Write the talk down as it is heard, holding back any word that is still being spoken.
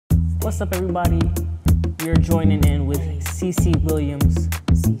What's up, everybody? You're joining in with CC Williams.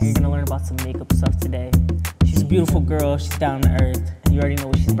 You're gonna learn about some makeup stuff today. She's a beautiful girl. She's down to earth. You already know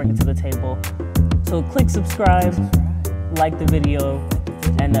what she's bringing to the table. So click subscribe, like the video,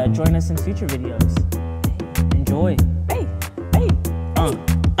 and join us in future videos. Enjoy. Hey, hey, hey.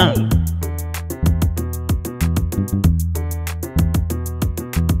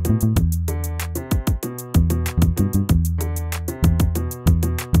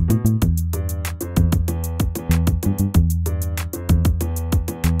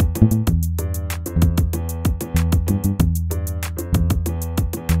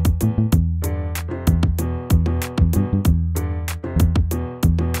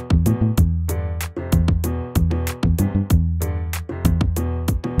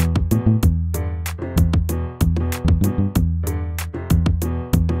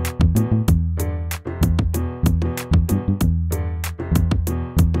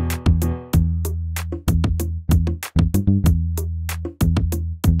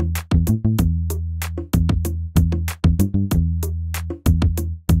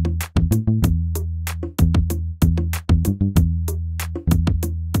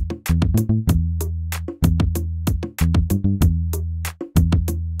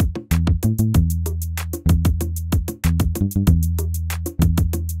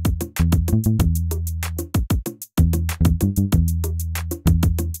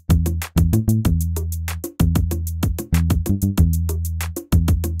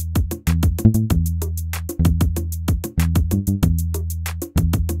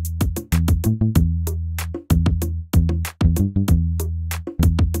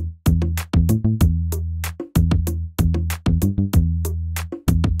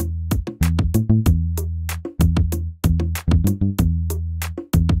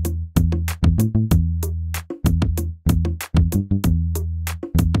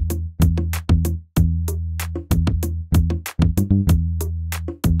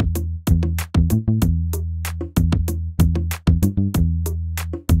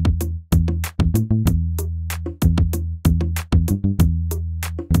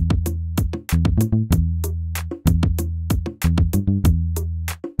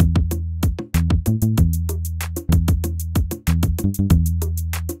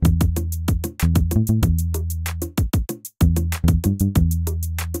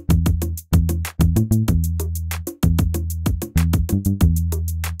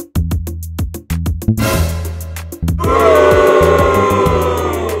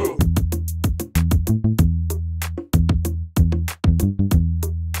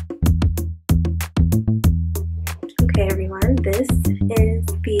 Okay, everyone, this is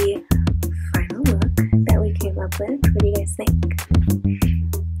the final look that we came up with. What do you guys think?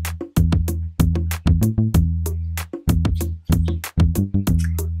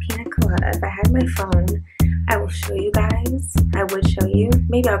 Piña Colada. If I had my phone, I will show you guys. I would show you.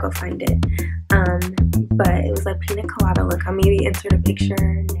 Maybe I'll go find it. But it was like Piña Colada look. I'll maybe insert a picture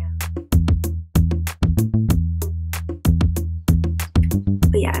now.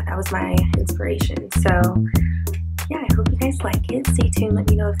 But yeah, that was my inspiration. So yeah, I hope you guys like it. Stay tuned. Let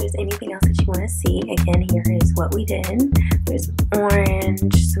me know if there's anything else that you want to see. Again, here is what we did. There's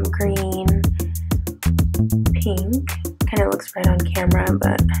orange, some green, pink. Kind of looks red on camera,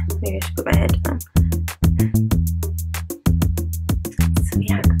 but maybe I should put my head down. So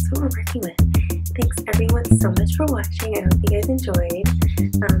yeah, that's what we're working with. Thanks everyone so much for watching. I hope you guys enjoyed.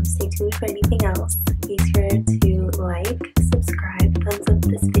 Stay tuned for anything else. Be sure to like, subscribe, thumbs up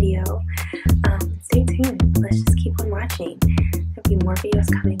this video. Stay tuned. Let's just keep on watching. There'll be more videos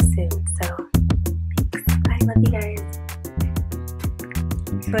coming soon. So thanks. Bye. Love you guys.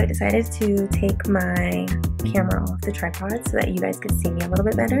 So I decided to take my camera off the tripod so that you guys could see me a little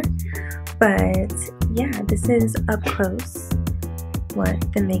bit better. But yeah, this is up close what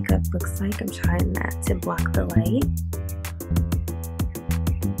the makeup looks like. I'm trying not to block the light.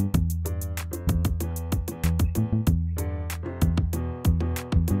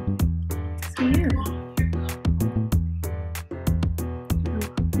 So yeah, I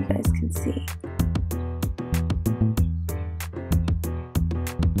hope you guys can see.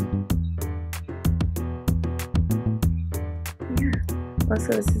 Yeah.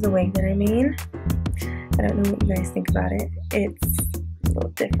 Also, this is a wig that I made. I don't know what you guys think about it. It's a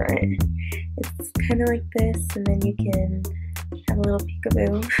little different. It's kind of like this, and then you can have a little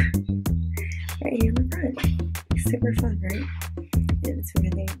peekaboo right here in the front. It's super fun, right? And it's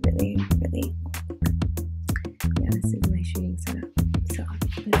really, really, really, yeah, this is my shooting setup. So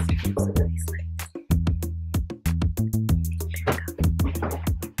this looks really slick. There we go.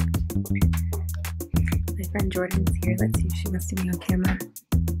 My friend Jordan's here. Let's see if she wants to be on camera.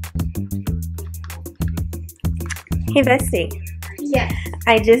 Hey bestie, Yes.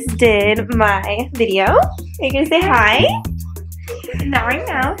 I just did my video. Are you gonna say hi? Not right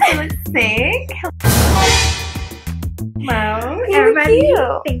now, so let's sing. Hello, everybody.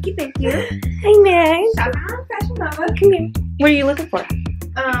 Thank you, thank you. Hi Max. Shout out Fashion Mama. Come here. What are you looking for?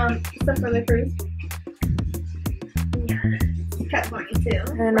 Stuff for the cruise. Cut mine too.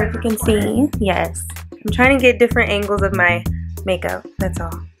 I don't know if you can see. Yes. I'm trying to get different angles of my makeup. That's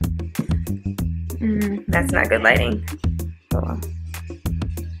all. That's not good lighting. Oh well.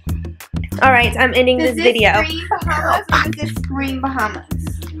 Alright, I'm ending this video. Does this scream Bahamas or does this scream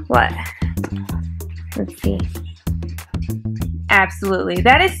Bahamas? What? Let's see. Absolutely.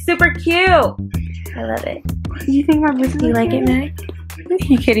 That is super cute. I love it. Do you think my business? Do you like it, Mac?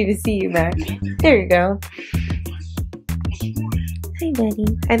 You can't even see you, Mac. There you go. Hi, buddy.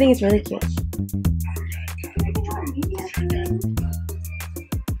 I think it's really cute.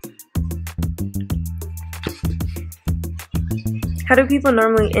 How do people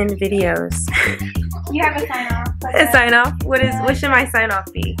normally end videos? You have a sign off. A sign off? What should my sign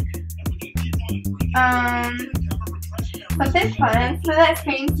off be? Something fun. So that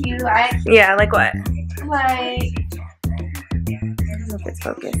screams you. Yeah, like what? Like. I don't know if it's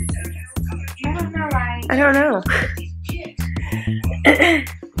focused. I don't know. Like. I don't know.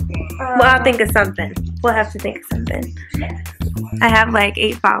 We'll have to think of something. We'll have to think of something. I have like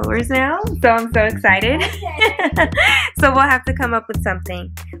 8 followers now, so I'm so excited. So we'll have to come up with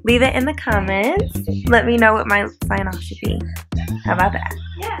something. Leave it in the comments. Let me know what my sign off should be. How about that?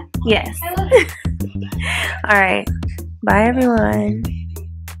 Yeah. Yes. I love it. All right. Bye, everyone.